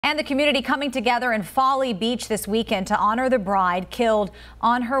And the community coming together in Folly Beach this weekend to honor the bride killed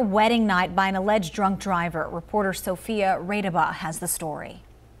on her wedding night by an alleged drunk driver. Reporter Sophia Radaba has the story.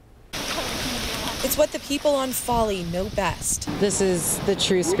 It's what the people on Folly know best. This is the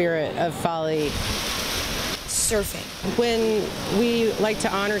true spirit of Folly. Surfing. When we like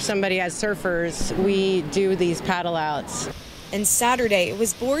to honor somebody as surfers, we do these paddle outs. And Saturday, it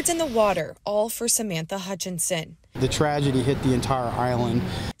was boards in the water, all for Samantha Hutchinson. The tragedy hit the entire island.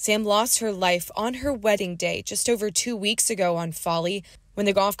 Sam lost her life on her wedding day just over 2 weeks ago on Folly when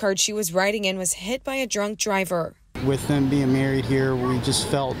the golf cart she was riding in was hit by a drunk driver. With them being married here, we just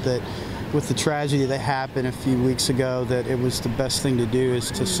felt that with the tragedy that happened a few weeks ago, that it was the best thing to do is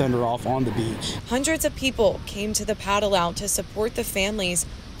to send her off on the beach. Hundreds of people came to the paddle out to support the families,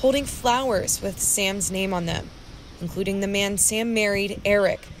 holding flowers with Sam's name on them, including the man Sam married,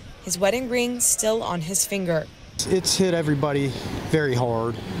 Eric, his wedding ring still on his finger. It's hit everybody very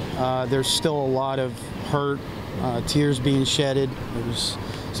hard. There's still a lot of hurt, tears being shedded. There's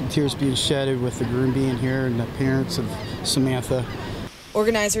some tears being shedded with the groom being here and the parents of Samantha.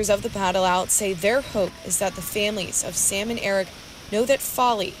 Organizers of the paddle out say their hope is that the families of Sam and Eric know that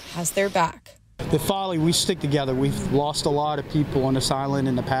Folly has their back. The Folly, we stick together. We've lost a lot of people on this island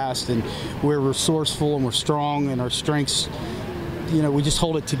in the past, and we're resourceful and we're strong, and our strengths, you know, we just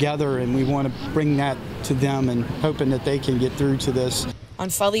hold it together, and we want to bring that to them and hoping that they can get through to this. On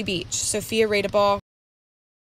Folly Beach, Sophia Radaba,